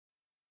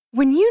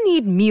When you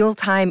need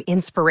mealtime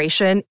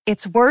inspiration,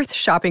 it's worth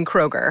shopping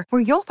Kroger,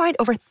 where you'll find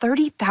over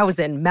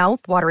 30,000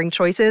 mouth-watering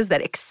choices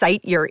that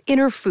excite your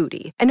inner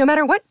foodie. And no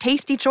matter what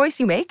tasty choice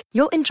you make,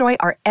 you'll enjoy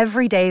our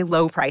everyday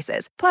low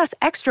prices, plus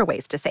extra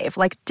ways to save,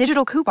 like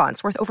digital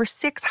coupons worth over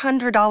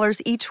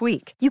 $600 each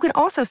week. You can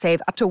also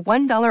save up to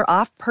 $1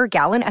 off per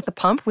gallon at the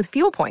pump with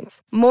fuel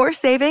points. More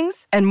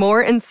savings and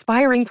more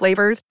inspiring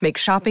flavors make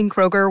shopping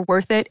Kroger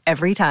worth it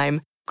every time.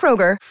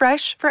 Kroger,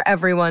 fresh for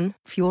everyone.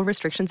 Fuel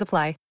restrictions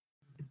apply.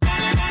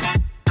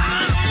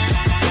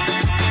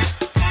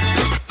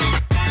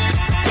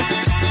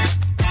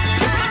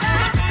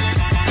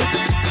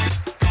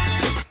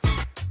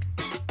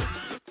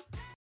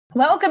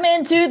 Welcome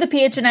into the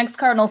PHNX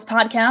Cardinals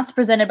podcast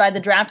presented by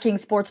the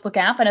DraftKings Sportsbook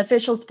app, an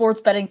official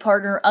sports betting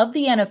partner of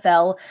the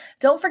NFL.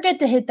 Don't forget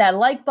to hit that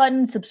like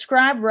button,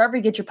 subscribe wherever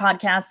you get your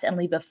podcasts, and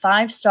leave a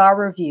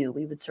 5-star review.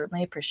 We would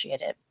certainly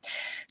appreciate it.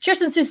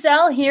 Kirsten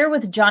Susel here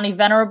with Johnny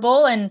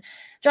Venerable. And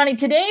Johnny,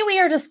 today we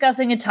are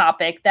discussing a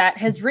topic that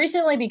has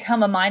recently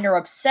become a minor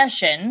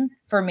obsession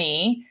for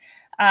me.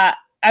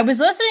 I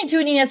was listening to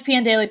an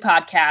ESPN Daily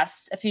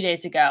podcast a few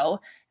days ago.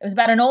 It was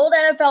about an old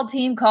NFL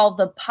team called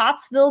the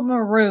Pottsville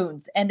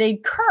Maroons and a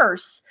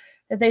curse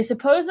that they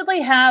supposedly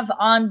have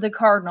on the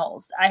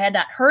Cardinals. I had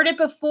not heard it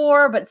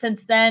before, but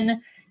since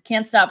then,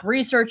 can't stop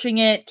researching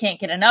it, can't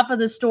get enough of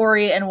the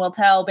story, and will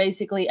tell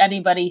basically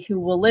anybody who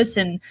will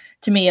listen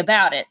to me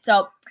about it.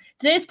 So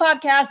today's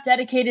podcast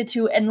dedicated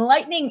to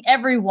enlightening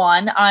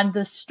everyone on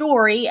the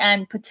story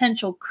and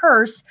potential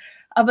curse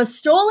of a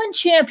stolen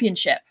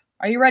championship.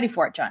 Are you ready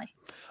for it, Johnny?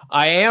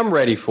 I am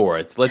ready for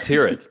it. Let's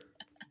hear it.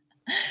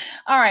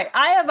 All right.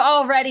 I have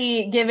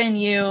already given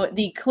you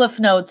the Cliff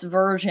Notes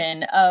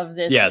version of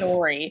this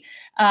story.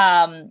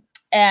 So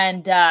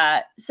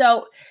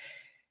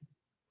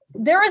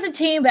there was a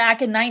team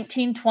back in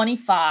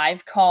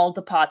 1925 called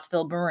the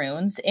Pottsville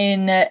Maroons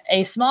in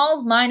a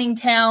small mining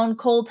town,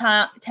 coal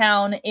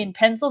town in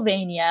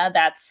Pennsylvania.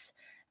 That's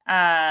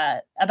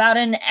about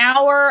an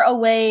hour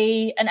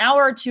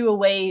or two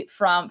away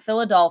from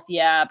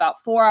Philadelphia,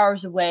 about 4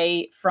 hours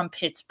away from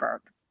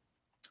Pittsburgh.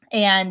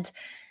 And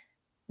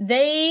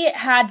they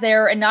had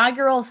their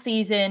inaugural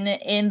season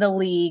in the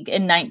league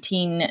in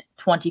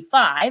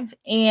 1925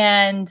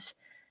 and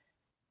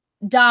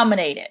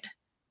dominated.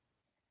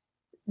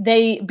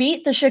 They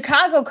beat the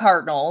Chicago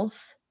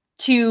Cardinals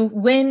to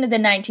win the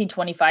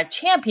 1925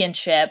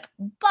 championship,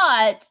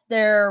 but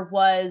there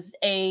was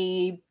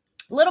a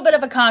little bit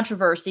of a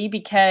controversy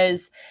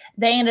because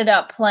they ended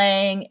up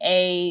playing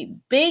a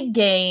big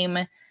game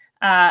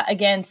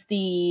against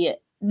the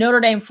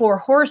Notre Dame Four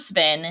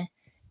Horsemen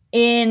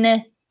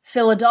in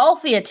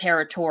Philadelphia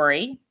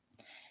territory,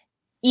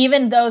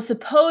 even though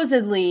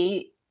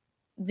supposedly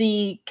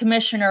the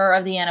commissioner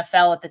of the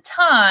NFL at the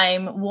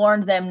time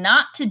warned them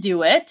not to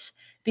do it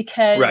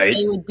because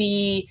they would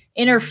be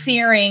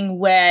interfering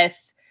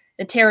with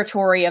the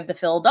territory of the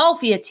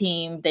Philadelphia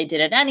team. They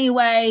did it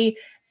anyway.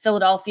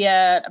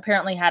 Philadelphia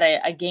apparently had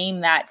a game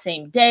that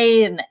same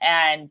day,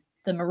 and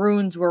the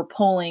Maroons were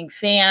pulling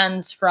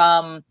fans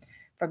from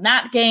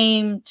that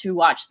game to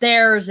watch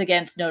theirs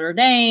against Notre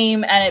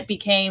Dame, and it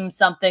became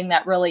something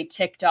that really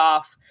ticked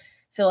off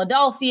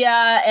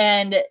Philadelphia.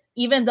 And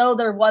even though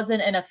there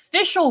wasn't an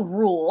official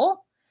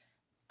rule,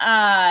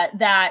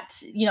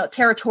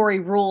 territory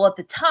rule at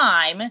the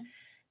time,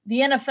 the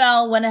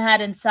NFL went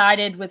ahead and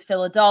sided with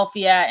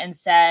Philadelphia and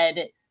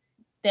said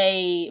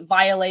they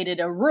violated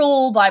a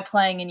rule by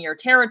playing in your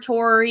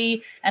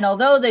territory. And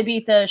although they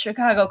beat the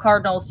Chicago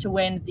Cardinals to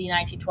win the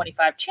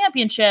 1925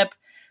 championship,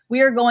 we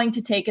are going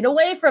to take it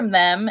away from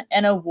them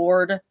and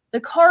award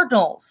the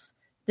Cardinals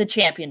the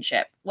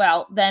championship.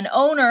 Well, then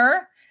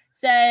owner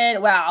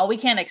said, wow, we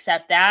can't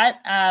accept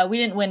that. We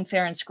didn't win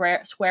fair and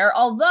square,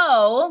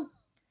 although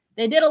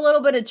they did a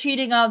little bit of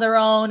cheating on their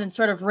own and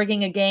sort of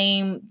rigging a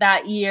game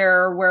that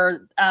year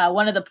where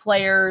one of the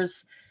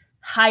players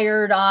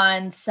hired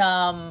on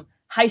some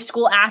high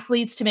school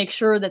athletes to make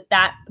sure that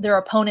their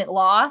opponent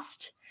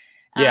lost.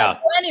 So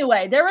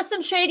anyway, there was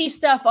some shady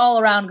stuff all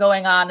around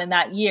going on in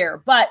that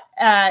year, but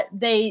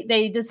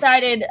they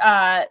decided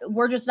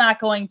we're just not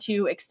going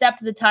to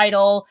accept the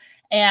title,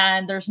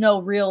 and there's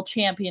no real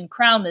champion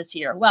crown this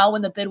year. Well,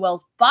 when the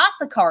Bidwells bought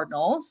the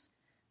Cardinals,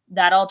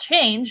 that all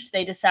changed.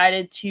 They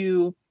decided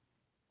to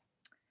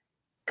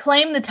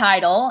claim the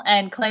title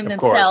and claim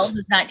themselves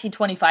as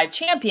 1925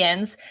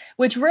 champions,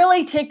 which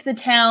really ticked the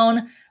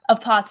town of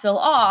Pottsville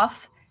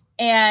off,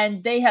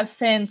 and they have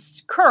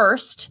since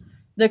cursed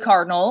the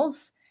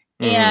Cardinals.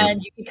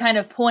 And you can kind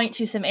of point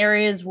to some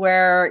areas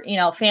where,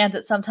 fans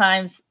at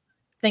sometimes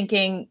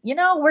thinking,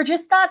 we're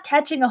just not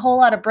catching a whole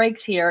lot of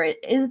breaks here.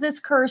 Is this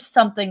curse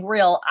something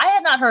real? I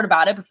had not heard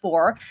about it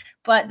before,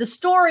 but the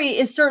story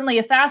is certainly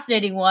a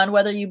fascinating one,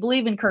 whether you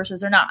believe in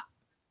curses or not.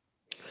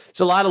 It's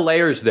a lot of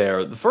layers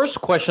there. The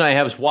first question I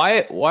have is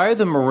why are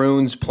the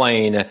Maroons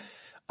playing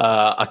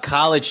a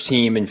college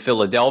team in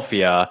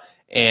Philadelphia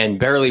and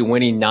barely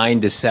winning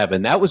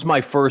 9-7? That was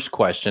my first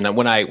question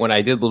when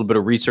I did a little bit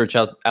of research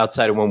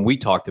outside of when we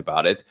talked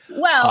about it.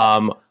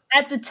 Well,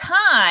 at the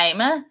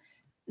time,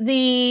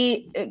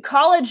 the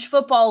college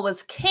football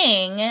was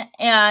king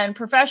and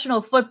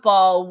professional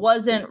football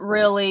wasn't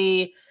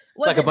really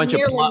like a bunch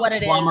of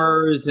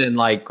plumbers and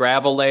like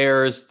gravel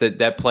layers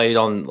that played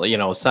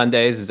on,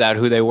 Sundays. Is that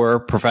who they were?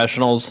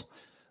 Professionals?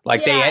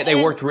 Like they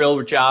worked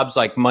real jobs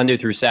like Monday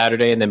through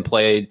Saturday and then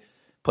played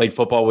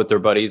football with their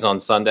buddies on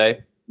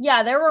Sunday.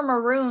 Yeah, there were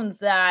Maroons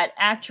that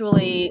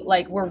actually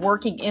like were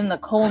working in the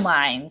coal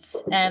mines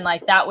and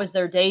like that was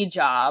their day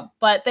job.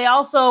 But they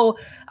also,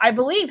 I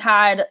believe,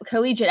 had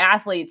collegiate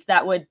athletes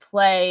that would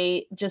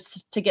play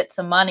just to get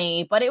some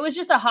money. But it was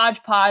just a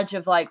hodgepodge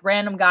of like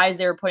random guys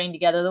they were putting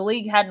together. The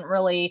league hadn't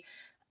really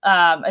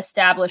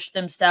established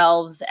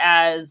themselves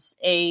as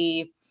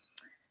a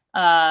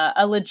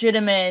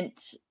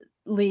legitimate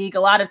league. A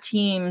lot of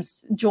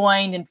teams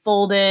joined and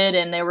folded,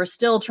 and they were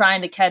still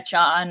trying to catch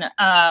on.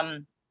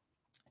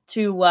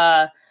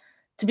 To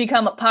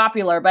become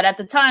popular. But at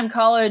the time,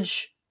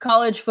 college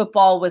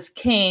football was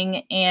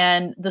king,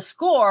 and the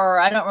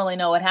score, I don't really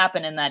know what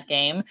happened in that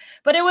game,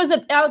 but it was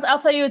I'll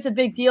tell you, it's a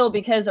big deal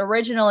because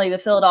originally the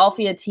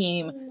Philadelphia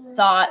team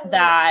thought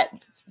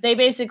that they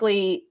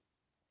basically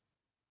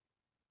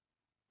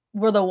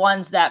were the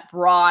ones that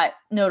brought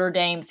Notre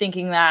Dame,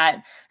 thinking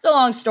that it's a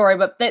long story,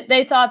 but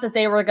they thought that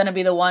they were going to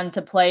be the one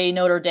to play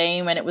Notre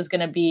Dame, and it was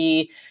going to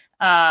be,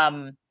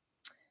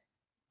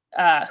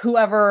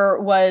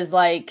 whoever was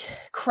like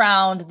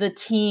crowned the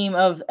team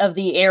of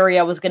the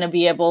area was going to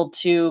be able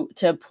to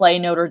play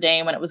Notre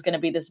Dame, and it was going to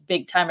be this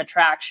big time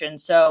attraction.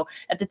 So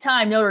at the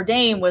time, Notre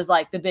Dame was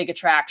like the big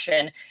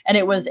attraction, and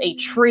it was a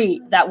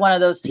treat that one of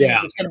those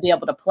teams was going to be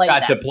able to play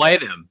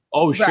them.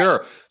 Oh, right.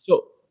 Sure.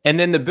 So, and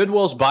then the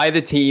Bidwells buy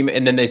the team,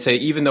 and then they say,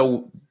 even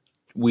though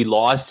we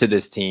lost to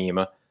this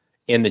team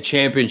in the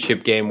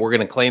championship game, we're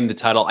going to claim the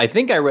title. I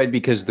think I read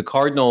because the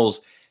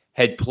Cardinals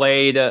had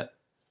played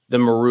the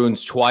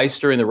Maroons twice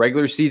during the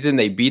regular season.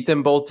 They beat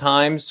them both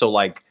times. So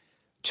like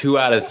 2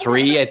 out of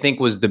 3, I think,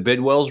 was the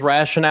Bidwells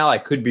rationale. I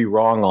could be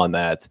wrong on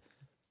that.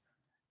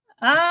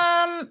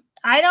 I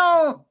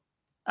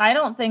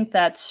don't think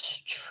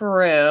that's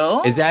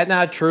true. Is that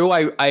not true?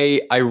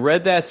 I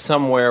read that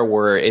somewhere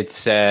where it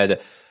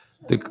said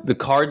the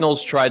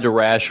Cardinals tried to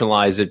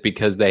rationalize it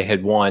because they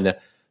had won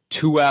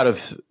 2 out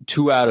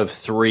of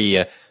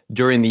 3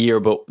 during the year,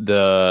 but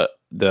the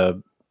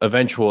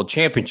eventual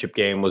championship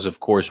game was, of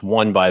course,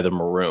 won by the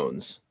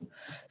Maroons.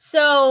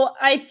 So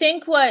I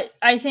think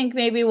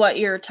maybe what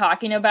you're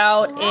talking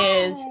about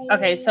is,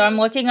 okay, so I'm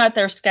looking at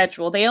their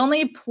schedule. They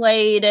only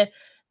played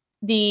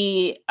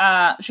the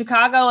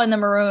Chicago and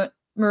the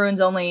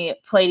Maroons only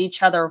played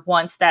each other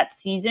once that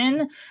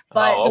season.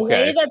 But the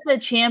way that the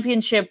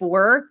championship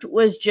worked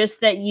was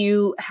just that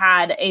you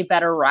had a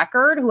better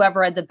record.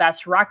 Whoever had the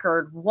best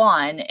record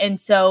won. And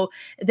so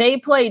they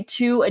played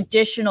 2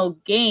 additional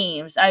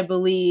games, I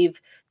believe,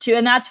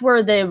 and that's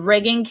where the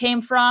rigging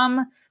came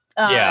from.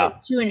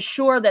 To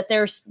ensure that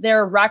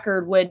their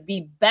record would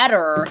be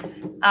better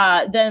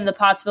than the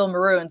Pottsville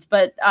Maroons.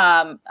 But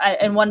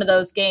in one of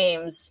those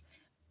games,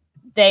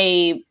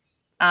 they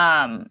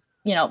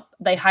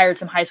hired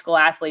some high school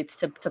athletes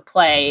to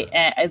play,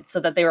 and so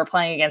that they were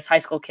playing against high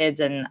school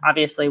kids, and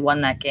obviously won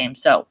that game.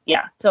 So,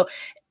 yeah. So,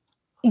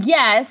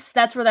 yes,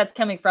 that's where that's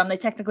coming from. They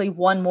technically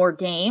won more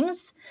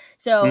games.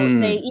 So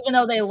even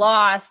though they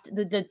lost,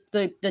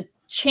 the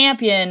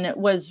champion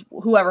was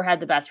whoever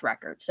had the best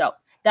record. So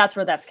that's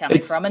where that's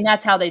coming from, and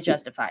that's how they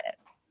justified it.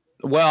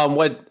 Well, and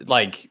what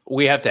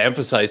we have to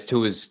emphasize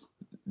too is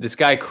this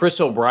guy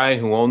Chris O'Brien,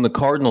 who owned the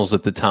Cardinals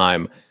at the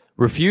time,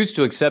 refused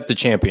to accept the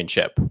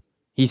championship.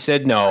 He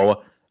said,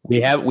 "No,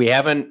 we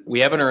haven't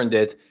earned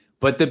it."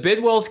 But the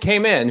Bidwells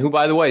came in, who,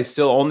 by the way,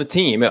 still own the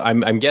team.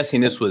 I'm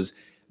guessing this was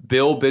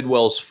Bill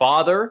Bidwell's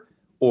father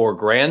or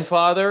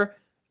grandfather.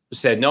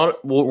 Said, "No,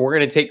 we're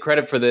going to take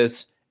credit for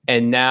this."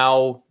 And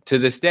now, to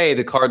this day,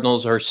 the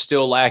Cardinals are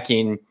still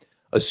lacking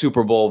a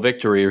Super Bowl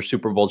victory or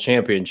Super Bowl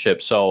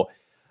championship. So,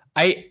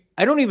 I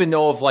don't even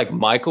know if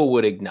Michael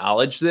would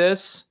acknowledge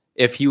this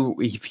if he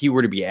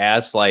were to be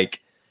asked.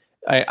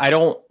 I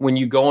don't. When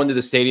you go into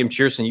the stadium,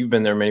 Cheerson, you've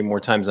been there many more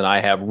times than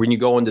I have. When you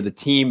go into the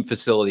team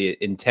facility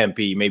in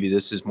Tempe, maybe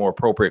this is more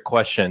appropriate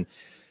question.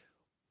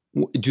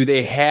 Do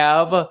they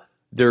have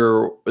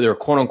their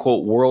quote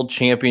unquote world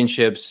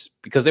championships,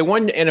 because they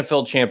won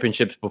NFL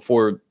championships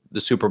before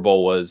the Super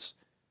Bowl was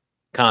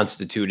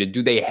constituted?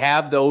 Do they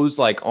have those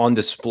on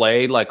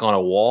display, on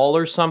a wall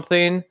or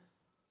something?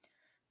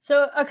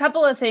 So a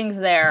couple of things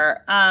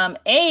there.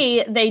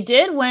 They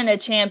did win a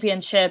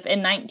championship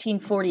in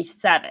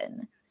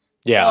 1947.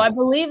 Yeah. So I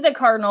believe the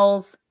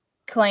Cardinals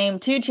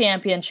claimed 2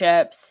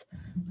 championships,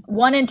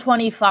 1 in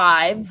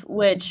 25,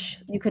 which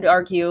you could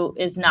argue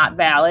is not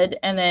valid,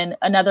 and then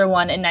another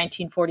one in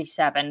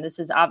 1947. This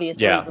is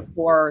obviously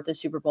before the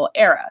Super Bowl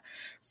era.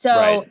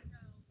 So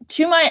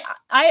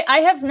I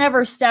have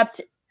never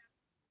stepped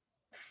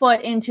foot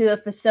into the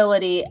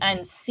facility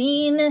and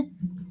seen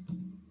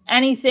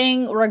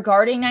anything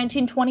regarding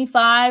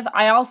 1925.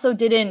 I also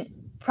didn't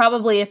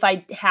probably if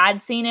I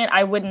had seen it,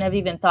 I wouldn't have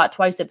even thought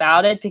twice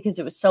about it because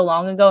it was so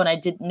long ago and I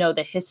didn't know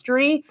the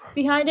history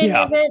behind any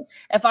of it.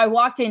 If I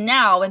walked in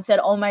now and said,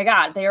 oh my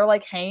God, they are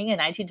like hanging a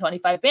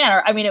 1925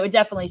 banner, I mean, it would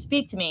definitely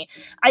speak to me.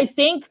 I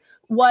think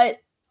what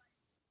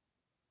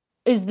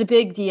is the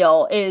big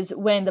deal is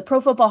when the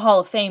Pro Football Hall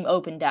of Fame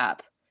opened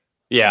up.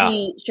 Yeah.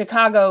 The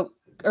Chicago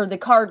or the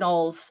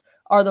Cardinals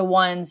are the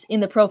ones in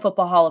the Pro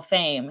Football Hall of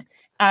Fame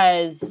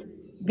as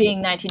being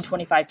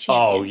 1925 champions.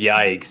 Oh,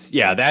 yikes.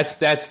 Yeah,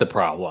 that's the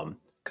problem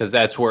because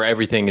that's where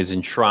everything is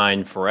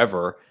enshrined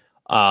forever.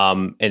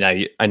 And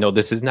I know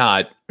this is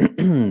not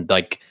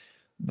like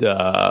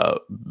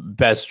the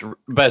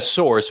best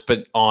source,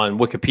 but on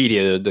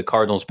Wikipedia, the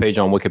Cardinals page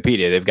on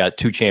Wikipedia, they've got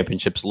 2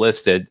 championships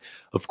listed.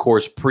 Of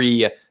course,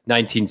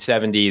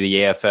 pre-1970, the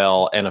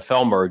AFL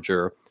NFL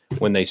merger,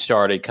 when they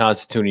started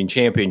constituting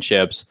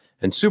championships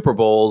and Super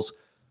Bowls,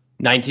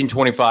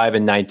 1925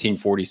 and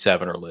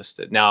 1947 are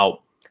listed. Now,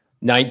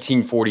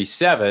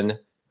 1947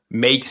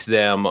 makes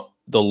them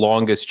the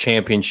longest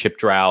championship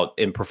drought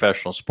in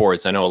professional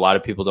sports. I know a lot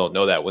of people don't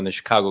know that. When the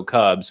Chicago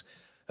Cubs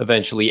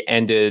eventually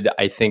ended,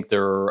 I think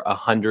their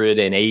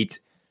 108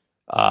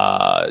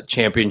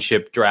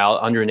 championship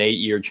drought,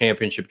 108-year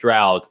championship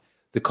drought,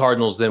 the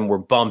Cardinals then were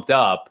bumped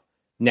up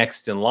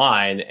next in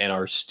line and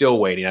are still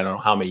waiting. I don't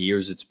know how many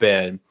years it's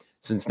been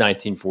since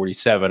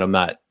 1947. I'm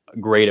not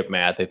great at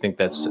math. I think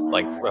that's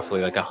like roughly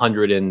like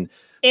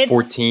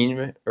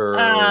 114 or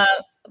not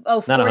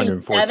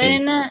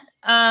 114.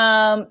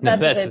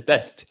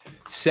 That's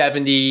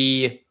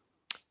 70,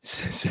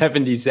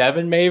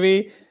 77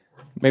 maybe.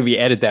 Maybe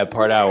edit that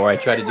part out where I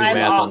try to do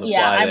math on the fly.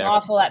 Yeah, I'm there.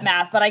 awful at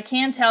math, but I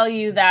can tell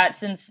you that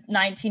since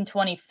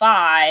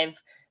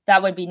 1925,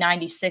 that would be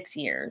 96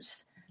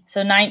 years.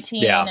 So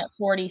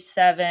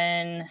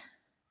 1947,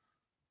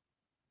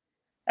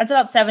 that's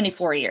about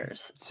 74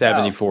 years.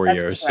 74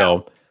 years.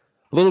 So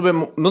a little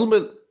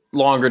bit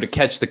longer to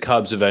catch the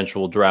Cubs'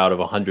 eventual drought of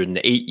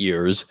 108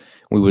 years.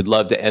 We would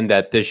love to end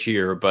that this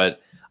year, but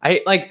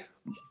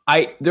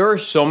there are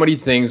so many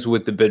things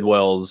with the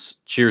Bidwells,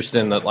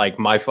 Cheerston, that like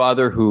my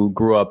father, who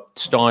grew up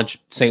staunch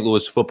St.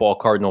 Louis football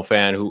Cardinal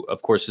fan, who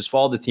of course has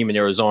followed the team in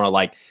Arizona,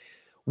 like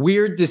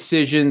weird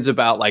decisions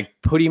about like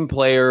putting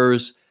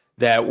players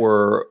that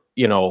were,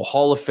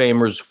 Hall of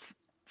Famers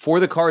for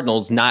the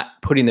Cardinals,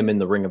 not putting them in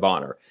the Ring of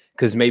Honor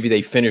because maybe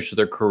they finished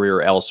their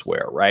career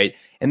elsewhere, right?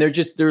 And there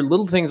are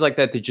little things like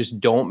that just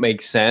don't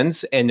make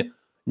sense. And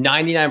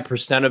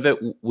 99% of it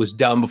was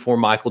done before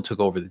Michael took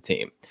over the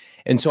team.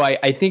 And so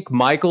I think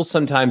Michael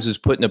sometimes is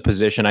put in a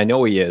position, I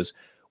know he is,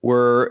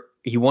 where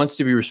he wants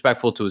to be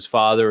respectful to his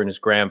father and his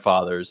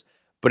grandfathers,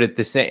 but at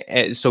the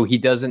same, so he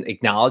doesn't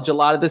acknowledge a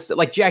lot of this.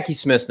 Like Jackie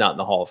Smith's not in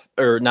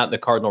the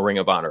Cardinal Ring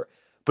of Honor,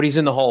 but he's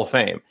in the Hall of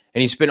Fame,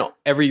 and he's been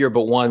every year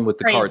but one with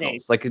the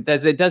Cardinals. Like it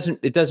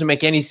doesn't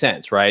make any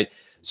sense, right?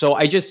 So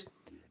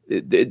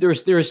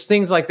there's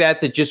things like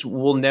that just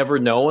we'll never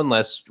know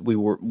unless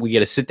we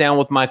get to sit down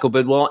with Michael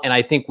Bidwell, and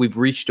I think we've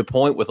reached a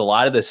point with a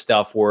lot of this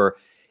stuff where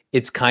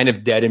it's kind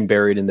of dead and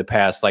buried in the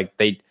past. Like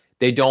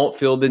they don't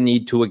feel the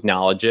need to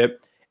acknowledge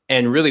it.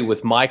 And really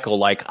with Michael,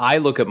 like I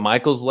look at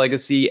Michael's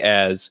legacy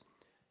as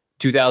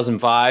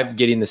 2005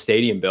 getting the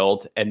stadium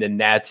built, and then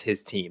that's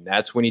his team.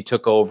 That's when he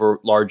took over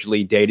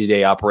largely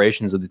day-to-day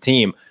operations of the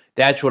team.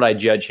 That's what I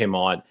judge him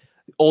on.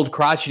 Old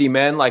crotchety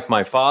men like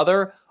my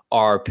father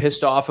are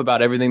pissed off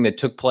about everything that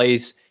took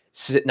place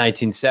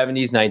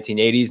 1970s,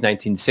 1980s,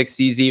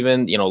 1960s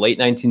even, late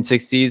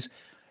 1960s.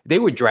 They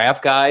would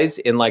draft guys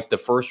in like the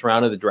first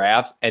round of the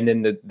draft, and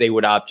then they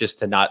would opt just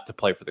to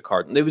play for the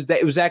Cardinals.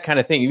 It was that kind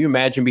of thing. You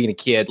imagine being a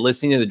kid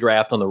listening to the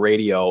draft on the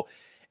radio,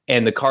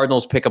 and the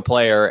Cardinals pick a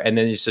player, and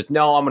then you just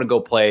no, I'm going to go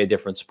play a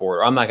different sport,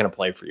 or I'm not going to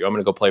play for you. I'm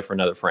going to go play for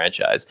another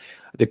franchise.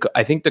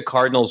 I think the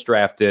Cardinals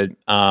drafted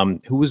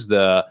who was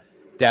the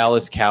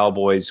Dallas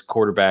Cowboys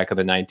quarterback of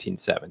the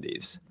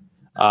 1970s.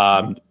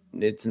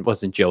 It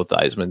wasn't Joe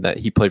Theismann, that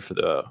he played for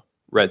the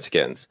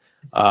Redskins.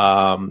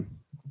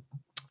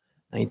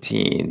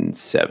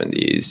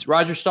 1970s.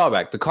 Roger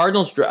Staubach. The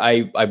Cardinals,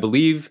 I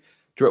believe,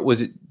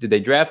 did they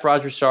draft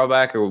Roger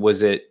Staubach, or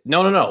was it?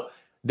 No.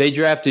 They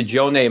drafted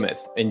Joe Namath,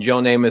 and Joe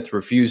Namath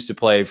refused to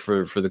play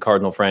for the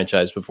Cardinal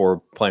franchise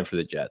before playing for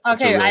the Jets.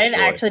 Okay,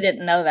 I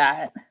didn't know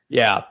that.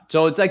 Yeah.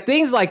 So it's like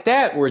things like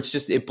that where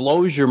it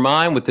blows your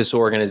mind with this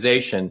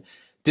organization.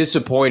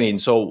 Disappointing.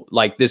 So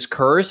like this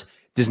curse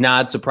does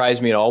not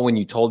surprise me at all. When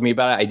you told me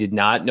about it, I did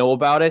not know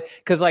about it.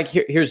 Because like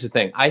here's the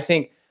thing. I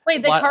think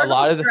wait, the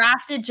Cardinals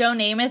drafted Joe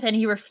Namath and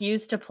he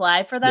refused to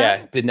play for them?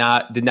 Yeah, did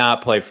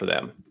not play for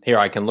them. Here,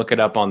 I can look it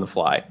up on the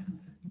fly.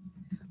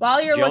 While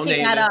you're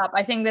looking that up,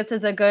 I think this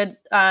is a good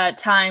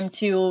time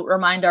to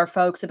remind our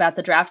folks about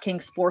the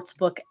DraftKings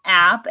Sportsbook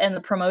app and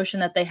the promotion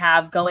that they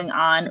have going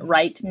on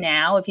right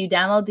now. If you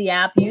download the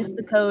app, use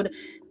the code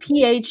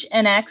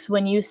PHNX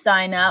when you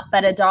sign up.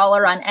 Bet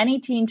 $1 on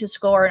any team to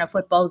score in a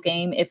football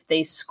game. If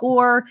they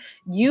score,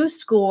 you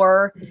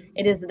score.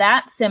 It is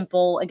that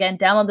simple. Again,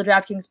 download the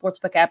DraftKings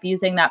Sportsbook app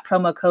using that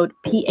promo code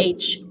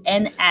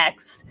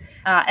PHNX.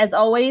 As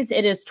always,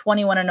 it is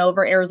 21 and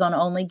over,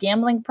 Arizona only.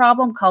 Gambling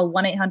problem? Call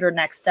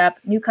 1-800-NEXT-STEP.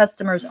 New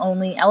customers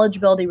only.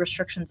 Eligibility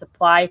restrictions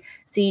apply.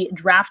 See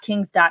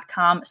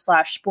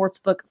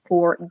DraftKings.com/sportsbook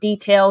for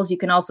details. You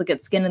can also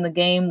get skin in the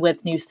game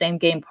with new same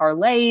game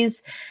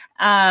parlays.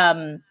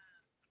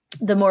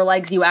 The more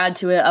legs you add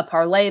to a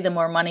parlay, the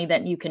more money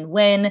that you can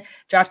win.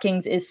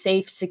 DraftKings is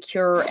safe,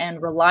 secure,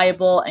 and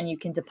reliable, and you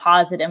can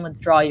deposit and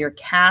withdraw your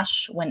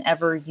cash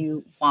whenever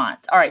you want.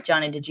 All right,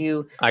 Johnny, did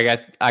you? I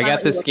got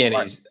the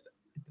skinnies.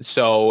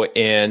 So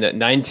in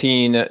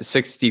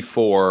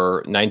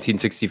 1964,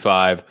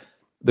 1965,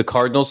 the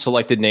Cardinals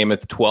selected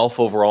Namath 12th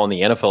overall in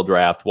the NFL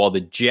draft, while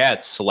the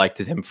Jets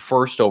selected him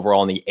 1st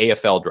overall in the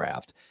AFL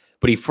draft.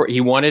 But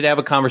he wanted to have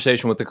a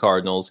conversation with the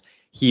Cardinals.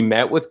 He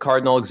met with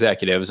Cardinal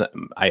executives.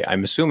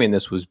 I'm assuming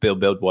this was Bill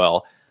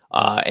Bidwell.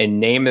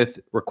 And Namath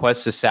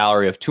requests a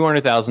salary of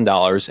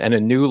 $200,000 and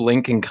a new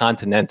Lincoln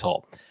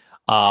Continental.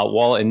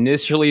 While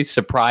initially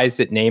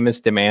surprised at Namath's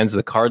demands,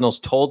 the Cardinals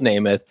told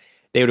Namath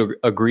they would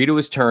agree to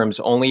his terms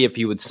only if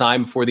he would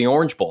sign before the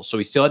Orange Bowl. So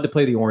he still had to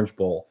play the Orange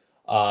Bowl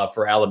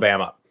for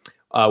Alabama,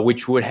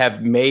 which would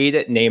have made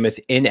Namath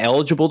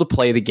ineligible to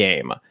play the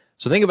game.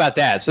 So think about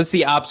that. So that's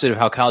the opposite of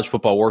how college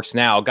football works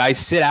now. Guys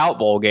sit out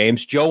bowl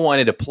games. Joe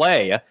wanted to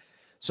play.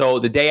 So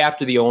the day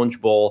after the Orange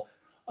Bowl,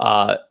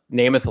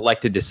 Namath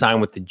elected to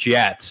sign with the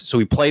Jets. So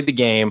he played the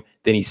game.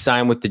 Then he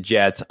signed with the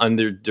Jets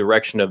under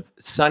direction of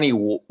Sonny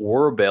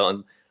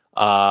Werbilin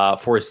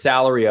for a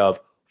salary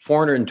of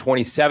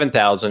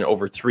 $427,000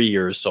 over 3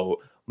 years.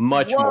 So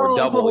much more,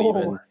 double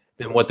even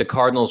than what the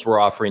Cardinals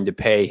were offering to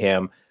pay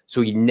him.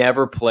 So he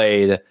never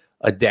played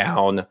a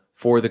down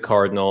for the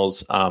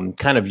Cardinals,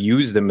 kind of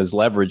used them as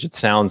leverage, it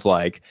sounds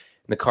like.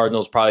 And the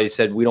Cardinals probably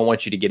said, we don't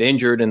want you to get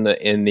injured in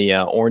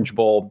the Orange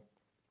Bowl.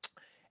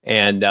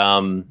 And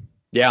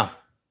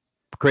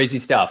crazy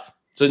stuff.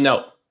 So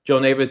no, Joe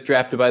Namath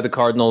drafted by the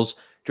Cardinals,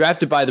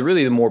 drafted by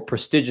the more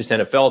prestigious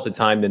NFL at the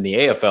time than the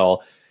AFL.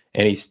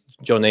 And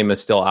Joe Namath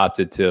still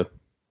opted to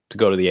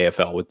go to the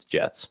AFL with the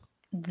Jets.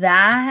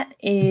 That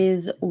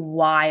is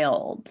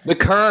wild. The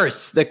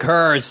curse. It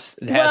has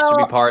to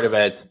be part of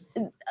it.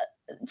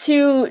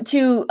 To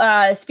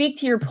speak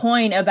to your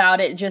point about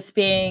it just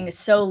being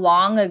so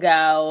long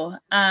ago,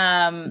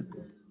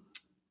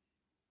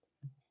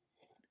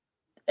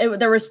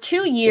 there was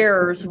 2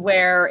 years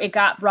where it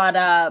got brought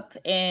up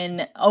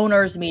in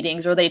owners'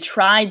 meetings, or they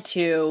tried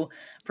to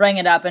bring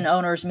it up in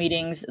owners'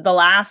 meetings. The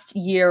last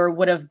year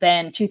would have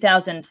been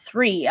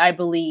 2003, I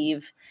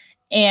believe.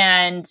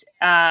 And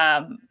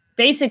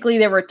basically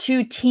there were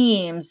 2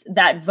 teams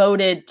that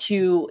voted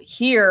to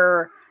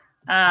hear.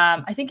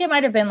 I think it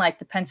might have been like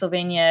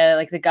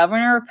the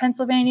governor of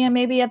Pennsylvania,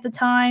 maybe at the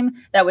time,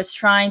 that was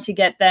trying to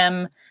get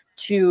them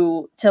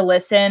to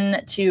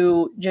listen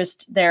to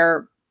just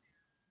their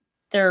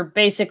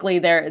basically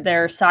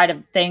their side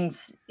of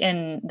things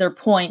and their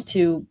point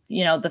to,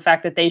 the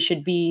fact that they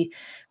should be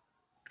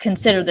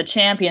considered the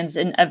champions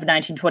of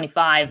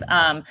 1925.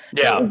 So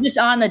it was just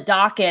on the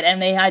docket,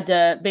 and they had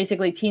to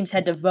teams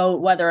had to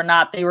vote whether or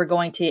not they were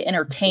going to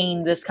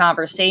entertain this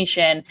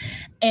conversation.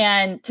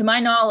 And to my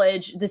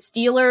knowledge, the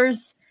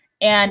Steelers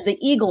and the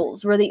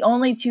Eagles were the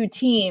only 2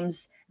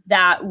 teams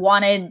that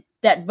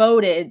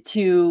voted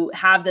to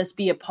have this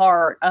be a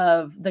part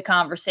of the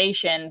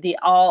conversation.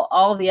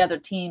 All the other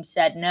teams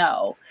said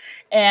no.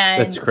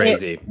 And that's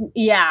crazy.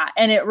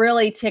 And it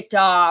really ticked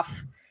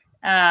off.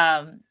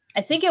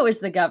 I think it was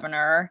the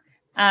governor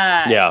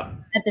at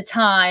the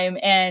time.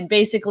 And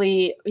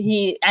basically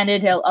he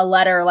ended a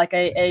letter, like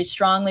a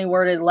strongly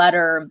worded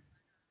letter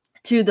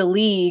to the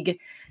league,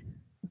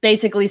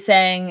 basically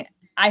saying,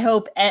 I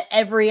hope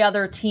every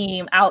other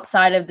team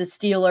outside of the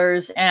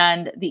Steelers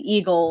and the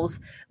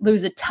Eagles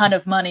lose a ton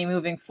of money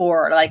moving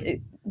forward.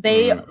 Like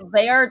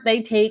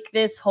they take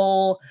this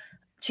whole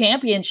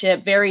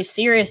championship very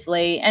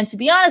seriously. And to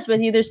be honest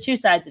with you, there's 2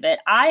 sides of it.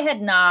 I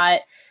had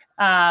not,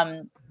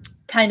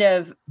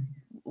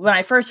 when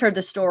I first heard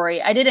the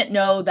story, I didn't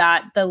know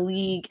that the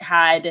league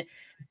had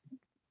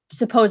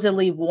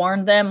supposedly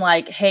warned them,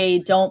 like, hey,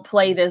 don't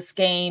play this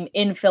game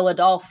in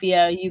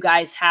Philadelphia. You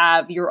guys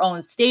have your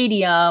own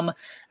stadium.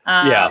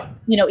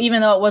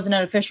 Even though it wasn't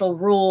an official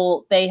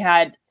rule, they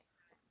had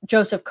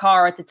Joseph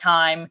Carr at the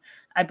time,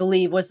 I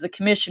believe, was the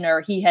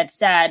commissioner. He had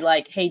said,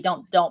 like, hey,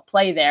 don't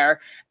play there.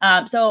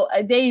 So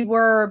they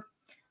were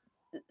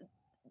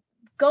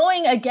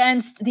going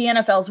against the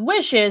NFL's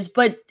wishes,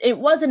 but it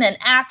wasn't an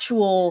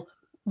actual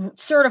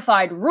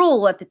certified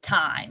rule at the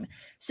time.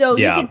 So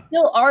you can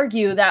still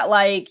argue that,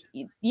 like,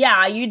 they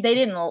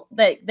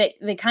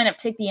kind of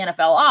ticked the NFL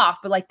off,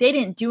 but like they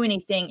didn't do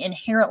anything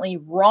inherently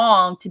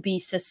wrong to be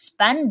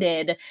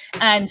suspended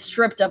and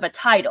stripped of a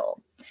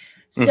title.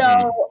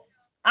 So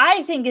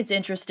I think it's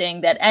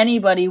interesting that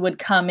anybody would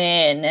come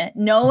in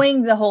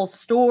knowing the whole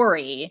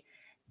story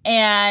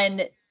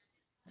and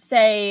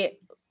say,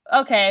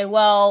 okay,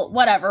 well,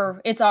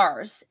 whatever, it's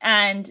ours.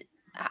 And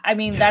I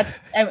mean, I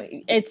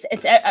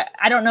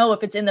don't know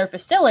if it's in their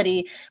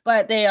facility,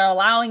 but they are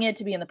allowing it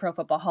to be in the Pro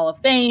Football Hall of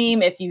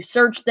Fame. If you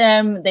search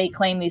them, they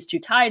claim these 2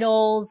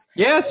 titles.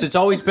 Yes, it's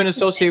always been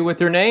associated with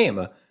their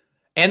name.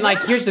 And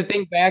like, here's the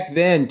thing, back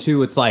then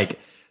too, it's like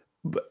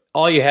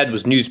all you had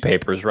was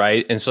newspapers,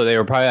 right? And so they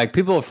were probably like,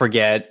 people will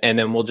forget, and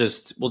then we'll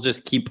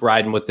just keep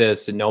riding with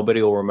this, and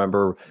nobody will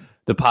remember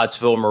the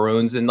Pottsville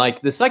Maroons. And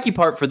like the sucky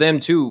part for them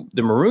too,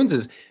 the Maroons,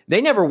 is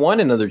they never won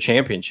another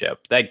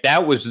championship. Like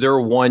that was their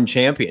one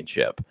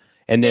championship.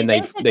 And then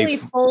they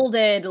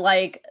folded.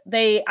 Like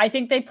I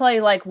think they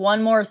play like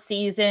one more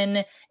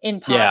season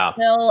in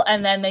Pottsville,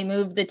 and then they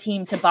moved the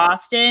team to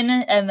Boston,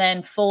 and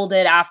then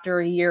folded after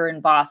a year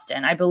in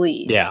Boston, I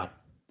believe.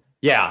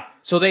 Yeah.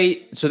 So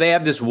they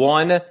have this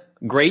one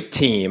great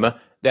team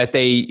that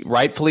they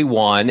rightfully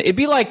won. It'd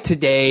be like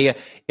today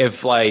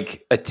if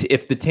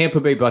if the Tampa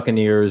Bay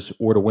Buccaneers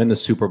were to win the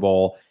Super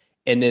Bowl,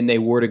 and then they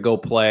were to go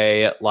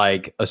play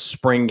like a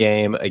spring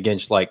game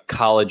against like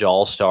college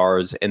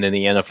all-stars, and then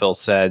the NFL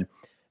said,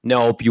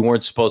 nope, you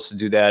weren't supposed to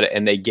do that,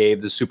 and they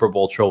gave the Super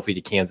Bowl trophy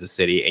to Kansas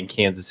City, and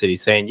Kansas City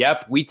saying,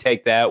 yep, we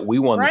take that, we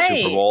won the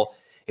Super Bowl.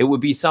 It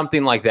would be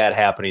something like that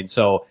happening.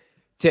 So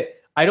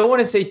I don't want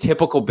to say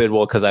typical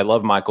Bidwell, because I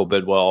love Michael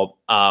Bidwell,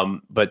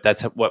 but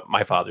that's what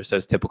my father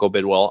says, typical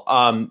Bidwell.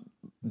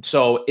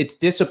 So it's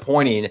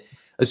disappointing,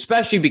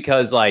 especially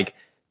because like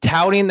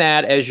touting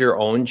that as your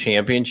own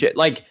championship,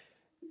 like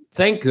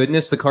thank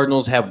goodness the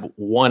Cardinals have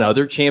one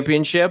other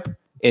championship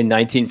in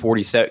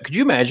 1947. Could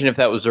you imagine if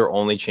that was their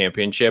only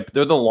championship?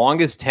 They're the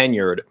longest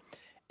tenured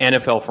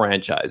NFL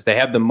franchise. They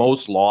have the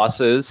most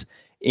losses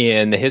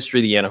in the history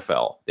of the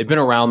NFL. They've been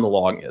around the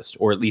longest,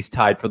 or at least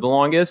tied for the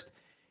longest.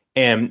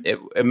 And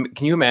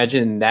can you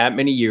imagine that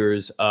many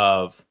years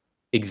of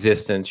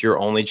existence, your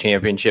only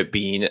championship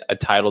being a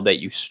title that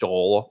you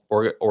stole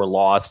or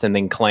lost and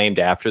then claimed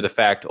after the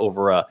fact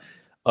over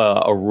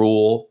a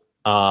rule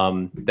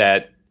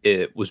that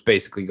it was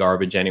basically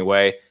garbage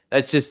anyway?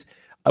 That's just,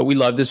 we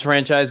love this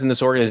franchise and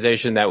this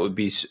organization. That would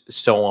be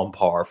so on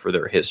par for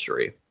their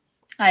history.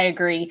 I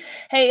agree.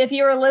 Hey, if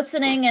you are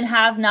listening and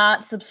have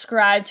not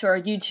subscribed to our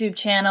YouTube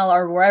channel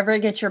or wherever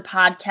you get your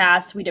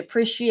podcasts, we'd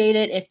appreciate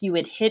it if you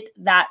would hit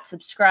that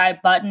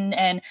subscribe button,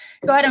 and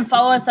go ahead and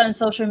follow us on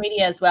social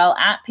media as well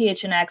at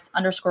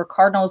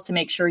PHNX_Cardinals to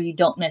make sure you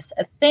don't miss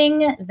a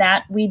thing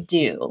that we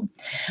do.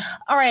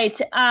 All right.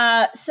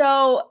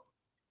 So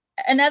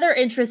another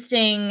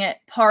interesting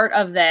part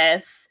of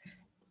this,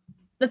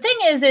 the thing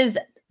is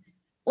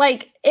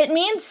like, it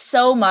means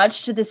so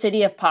much to the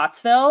city of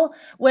Pottsville,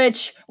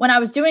 which when I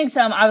was doing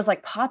I was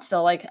like,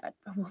 Pottsville, like,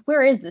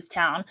 where is this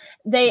town?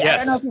 I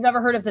don't know if you've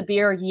ever heard of the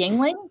beer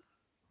Yingling.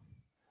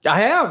 I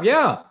have,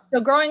 yeah.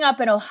 So growing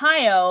up in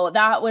Ohio,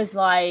 that was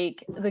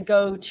like the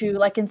go-to,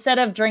 like instead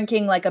of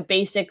drinking like a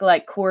basic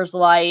like Coors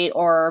Light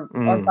or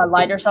Bud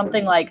Light or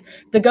something, like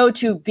the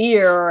go-to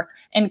beer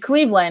in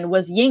Cleveland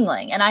was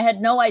Yingling. And I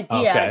had no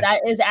idea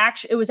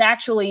it was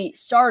actually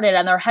started,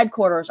 and their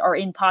headquarters are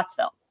in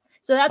Pottsville.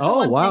 So that's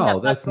one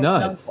thing that's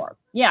nuts. Known for.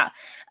 Yeah.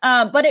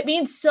 But it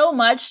means so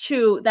much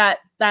to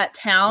that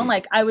town.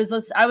 Like I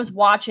was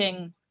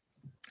watching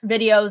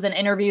videos and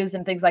interviews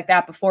and things like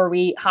that before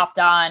we hopped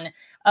on,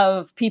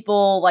 of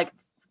people like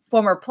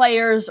former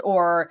players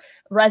or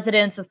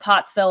residents of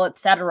Pottsville,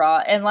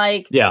 etc. And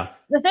like,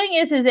 the thing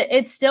is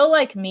it still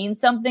like means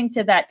something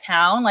to that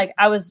town. Like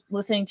I was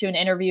listening to an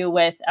interview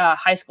with a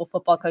high school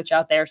football coach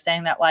out there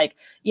saying that like,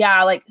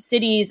 like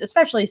cities,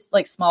 especially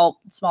like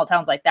small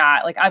towns like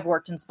that. Like I've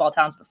worked in small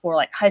towns before,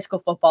 like high school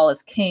football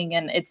is king,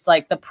 and it's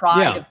like the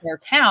pride of their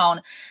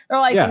town. They're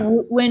like,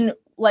 when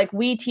like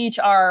we teach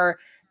our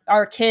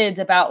kids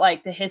about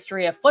like the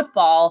history of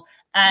football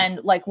and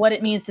like what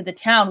it means to the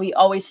town, we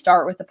always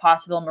start with the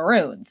Pottsville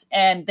Maroons,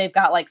 and they've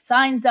got like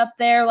signs up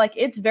there. Like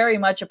it's very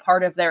much a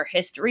part of their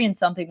history and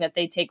something that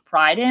they take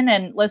pride in.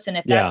 And listen,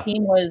 if that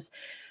team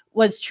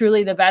was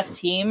truly the best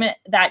team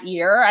that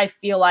year, I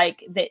feel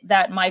like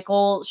that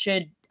Michael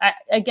should,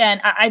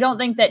 I don't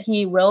think that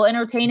he will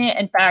entertain it.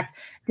 In fact,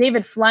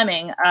 David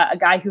Fleming, a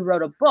guy who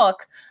wrote a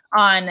book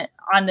on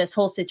this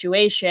whole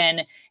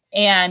situation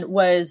and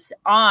was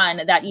on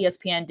that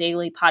ESPN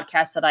Daily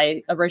podcast that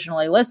I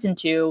originally listened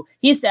to,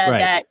 he said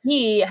that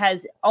he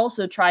has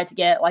also tried to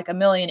get like 1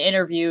 million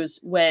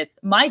interviews with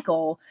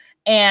Michael,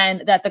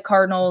 and that the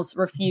Cardinals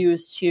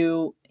refuse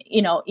to,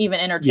 even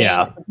entertain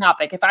the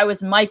topic. If I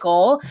was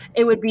Michael,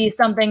 it would be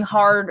something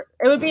hard.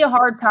 It would be a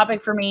hard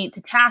topic for me to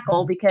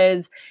tackle,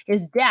 because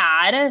his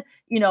dad,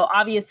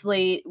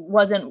 obviously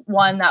wasn't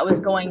one that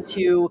was going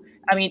to,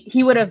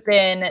 he would have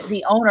been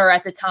the owner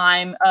at the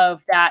time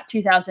of that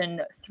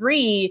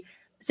 2003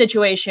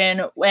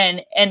 situation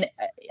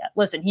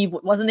listen, he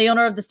wasn't the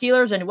owner of the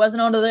Steelers, and he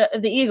wasn't owner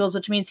of the Eagles,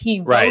 which means he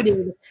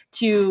voted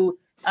to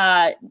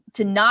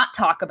not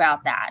talk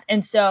about that.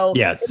 And so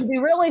it would be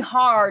really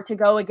hard to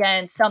go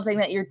against something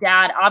that your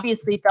dad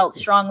obviously felt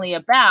strongly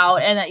about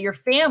and that your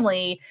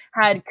family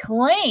had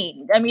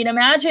claimed.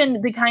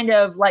 Imagine the kind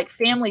of like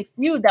family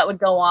feud that would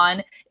go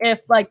on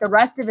if like the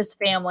rest of his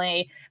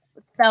family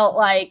felt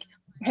like,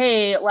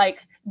 hey,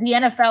 like the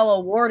NFL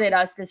awarded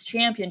us this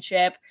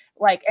championship,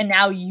 like, and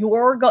now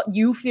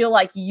you feel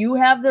like you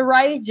have the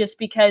right just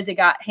because it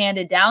got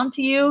handed down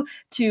to you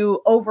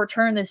to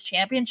overturn this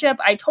championship.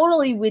 I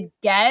totally would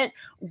get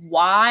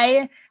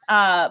why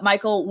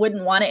Michael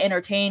wouldn't want to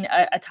entertain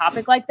a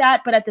topic like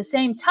that. But at the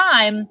same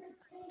time,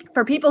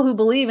 for people who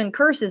believe in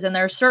curses, and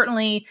there's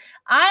certainly,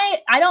 I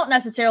don't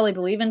necessarily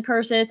believe in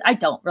curses. I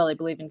don't really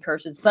believe in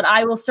curses, but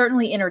I will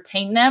certainly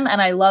entertain them. And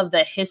I love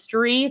the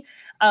history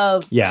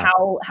of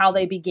how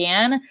they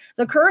began.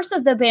 The curse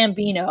of the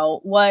Bambino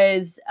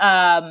was,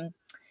 I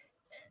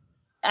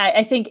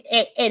think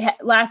it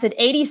lasted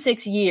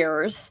 86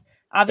 years.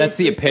 Obviously, that's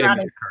the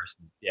epitome of the curse.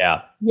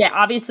 Yeah. Yeah.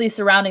 Obviously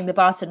surrounding the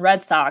Boston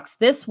Red Sox.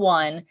 This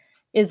one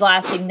is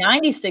lasting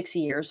 96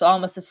 years, so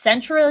almost a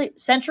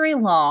century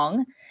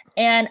long.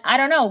 And I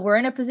don't know, we're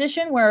in a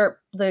position where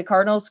the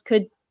Cardinals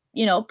could,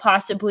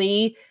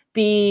 possibly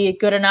be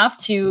good enough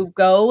to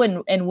go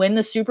and win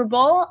the Super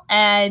Bowl.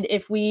 And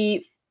if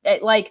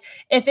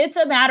it's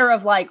a matter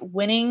of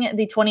winning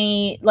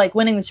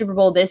the Super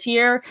Bowl this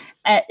year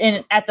at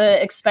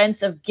the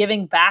expense of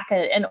giving back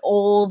an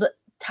old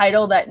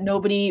title that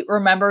nobody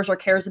remembers or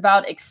cares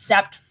about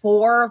except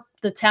for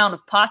the town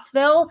of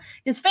Pottsville,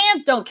 because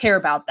fans don't care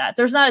about that.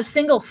 There's not a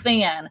single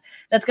fan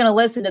that's going to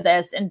listen to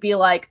this and be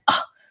like,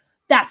 oh,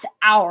 that's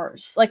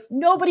ours. Like,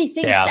 nobody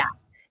thinks that.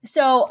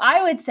 So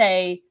I would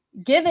say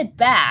give it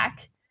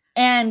back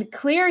and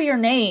clear your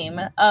name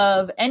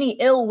of any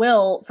ill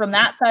will from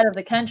that side of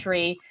the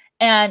country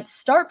and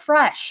start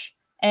fresh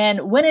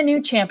and win a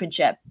new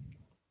championship.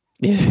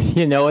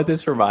 You know what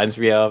this reminds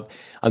me of?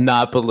 I'm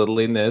not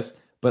belittling this,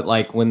 but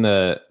like when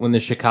the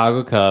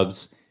Chicago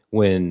Cubs,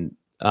 remember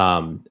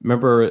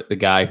the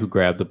guy who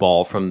grabbed the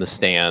ball from the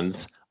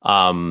stands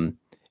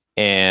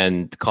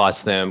and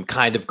cost them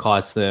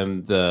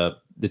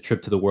the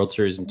trip to the World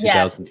Series in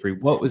 2003.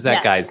 Yes. What was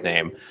that guy's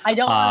name? I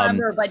don't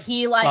remember, but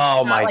he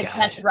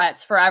death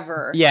threats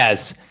forever.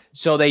 Yes.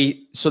 So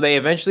they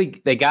eventually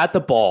got the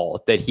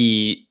ball that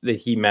he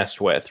messed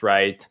with,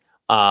 right?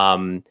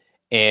 And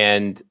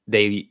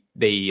they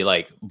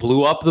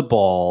blew up the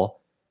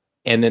ball,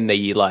 and then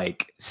they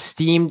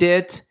steamed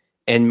it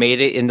and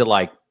made it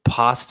into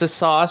pasta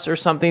sauce or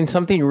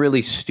something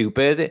really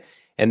stupid.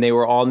 And they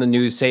were on the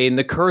news saying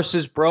the curse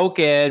is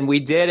broken. We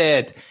did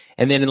it.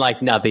 And then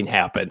nothing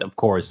happened. Of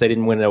course, they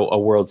didn't win a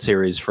World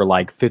Series for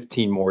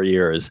 15 more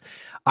years.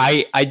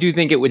 I do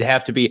think it would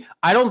have to be.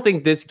 I don't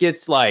think this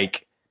gets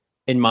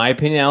in my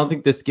opinion, I don't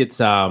think this gets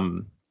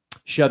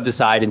shoved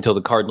aside until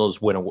the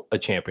Cardinals win a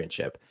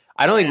championship.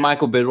 I don't think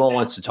Michael Bidwell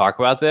wants to talk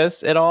about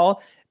this at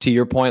all. To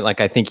your point,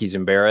 I think he's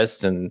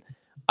embarrassed, and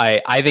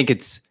I think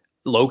it's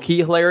low key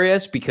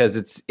hilarious because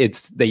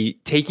it's they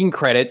taking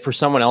credit for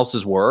someone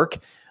else's work.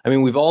 I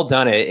mean, we've all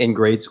done it in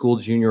grade school,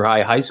 junior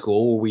high, high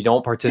school, where we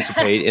don't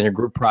participate in a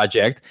group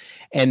project,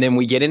 and then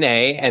we get an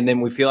A, and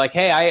then we feel like,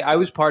 hey, I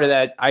was part of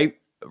that. I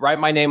write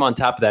my name on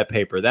top of that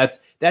paper.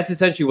 That's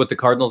essentially what the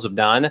Cardinals have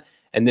done.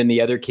 And then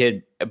the other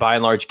kid, by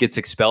and large, gets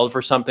expelled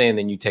for something, and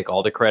then you take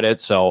all the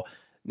credit. So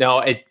no,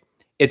 it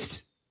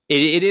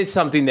is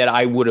something that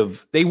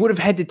they would have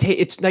had to take.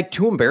 It's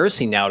too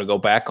embarrassing now to go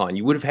back on.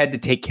 You would have had to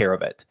take care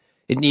of it.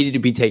 It needed to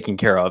be taken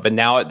care of. And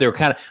now they're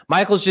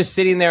Michael's just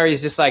sitting there.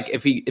 He's just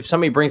if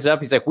somebody brings it up,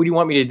 he's like, what do you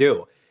want me to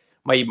do?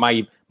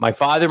 My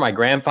father, my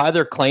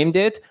grandfather claimed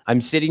it.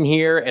 I'm sitting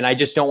here and I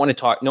just don't want to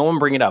talk. No one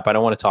bring it up. I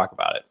don't want to talk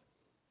about it.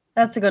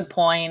 That's a good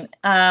point.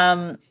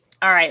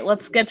 All right,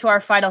 let's get to our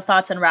final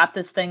thoughts and wrap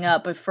this thing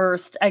up. But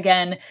first,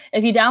 again,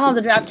 if you download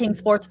the DraftKings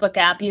Sportsbook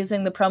app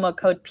using the promo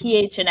code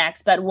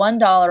PHNX, bet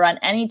 $1 on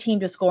any team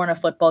to score in a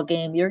football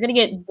game, you're going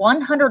to get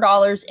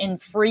 $100 in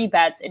free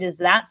bets. It is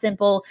that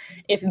simple.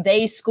 If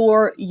they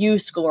score, you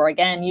score.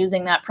 Again,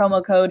 using that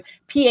promo code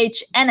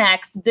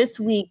PHNX this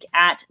week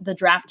at the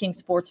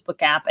DraftKings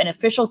Sportsbook app, an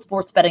official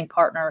sports betting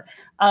partner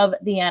of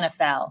the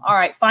NFL. All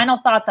right, final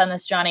thoughts on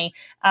this, Johnny.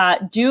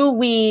 Do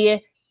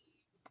we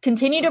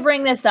continue to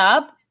bring this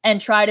up and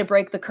try to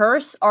break the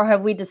curse, or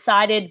have we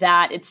decided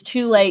that it's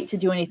too late to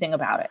do anything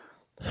about it?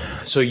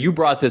 So you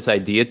brought this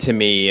idea to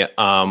me,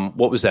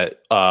 what was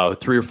that,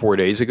 3 or 4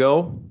 days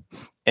ago?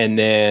 And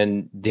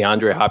then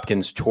DeAndre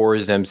Hopkins tore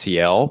his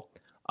MCL.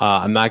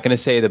 I'm not going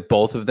to say that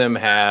both of them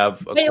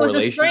have a correlation. It was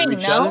a strain,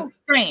 no?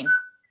 Strain.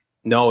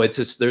 No,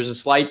 there's a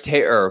slight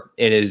tear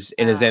in his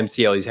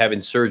MCL. He's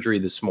having surgery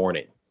this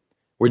morning.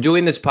 We're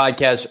doing this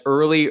podcast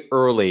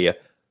early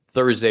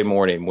Thursday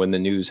morning when the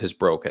news has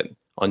broken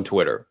on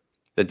Twitter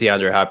that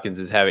DeAndre Hopkins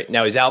is having.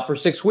 Now he's out for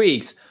 6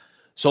 weeks.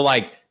 So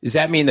does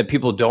that mean that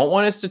people don't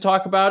want us to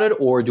talk about it,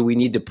 or do we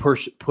need to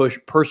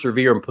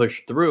persevere and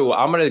push through?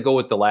 I'm going to go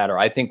with the latter.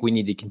 I think we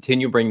need to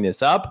continue bringing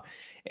this up,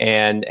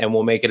 and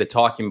we'll make it a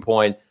talking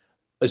point,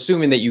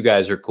 assuming that you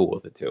guys are cool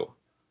with it too.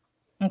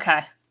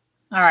 Okay.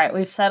 All right.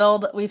 We've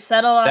settled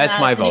on That's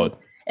that. my vote.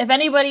 If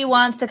anybody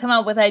wants to come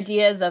up with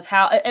ideas of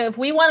if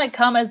we want to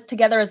come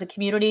together as a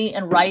community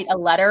and write a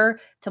letter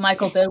to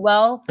Michael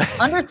Bidwell,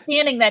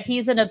 understanding that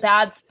he's in a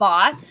bad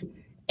spot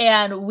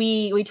And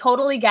we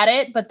totally get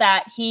it, but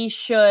that he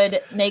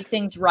should make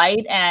things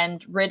right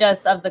and rid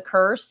us of the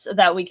curse so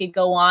that we could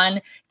go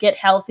on, get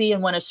healthy,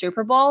 and win a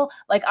Super Bowl.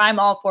 Like, I'm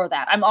all for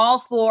that. I'm all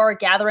for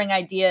gathering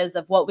ideas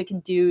of what we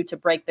can do to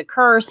break the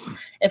curse.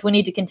 If we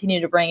need to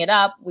continue to bring it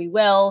up, we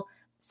will.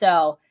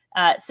 So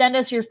send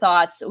us your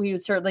thoughts. We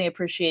would certainly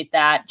appreciate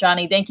that.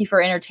 Johnny, thank you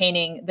for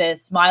entertaining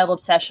this mild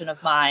obsession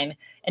of mine.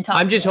 And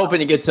I'm just hoping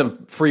to get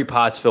some free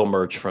Pottsville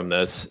merch from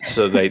this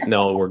so they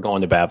know we're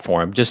going to bat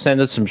for him. Just send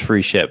us some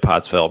free shit,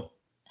 Pottsville.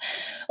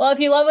 Well, if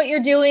you love what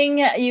you're doing,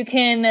 you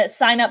can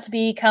sign up to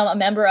become a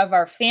member of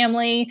our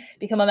family.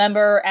 Become a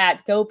member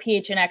at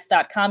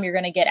gophnx.com. You're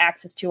going to get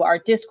access to our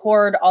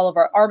Discord, all of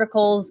our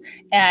articles,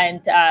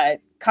 and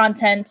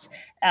content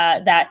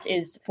that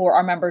is for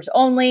our members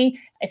only.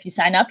 If you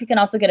sign up, you can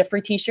also get a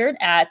free t-shirt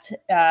at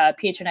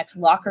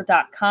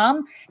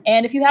phnxlocker.com.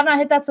 And if you have not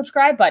hit that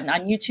subscribe button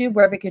on YouTube,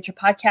 wherever you get your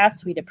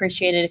podcasts, we'd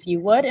appreciate it if you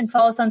would. And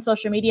follow us on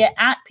social media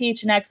at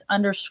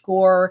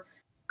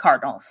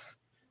PHNX_Cardinals.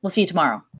 We'll see you tomorrow.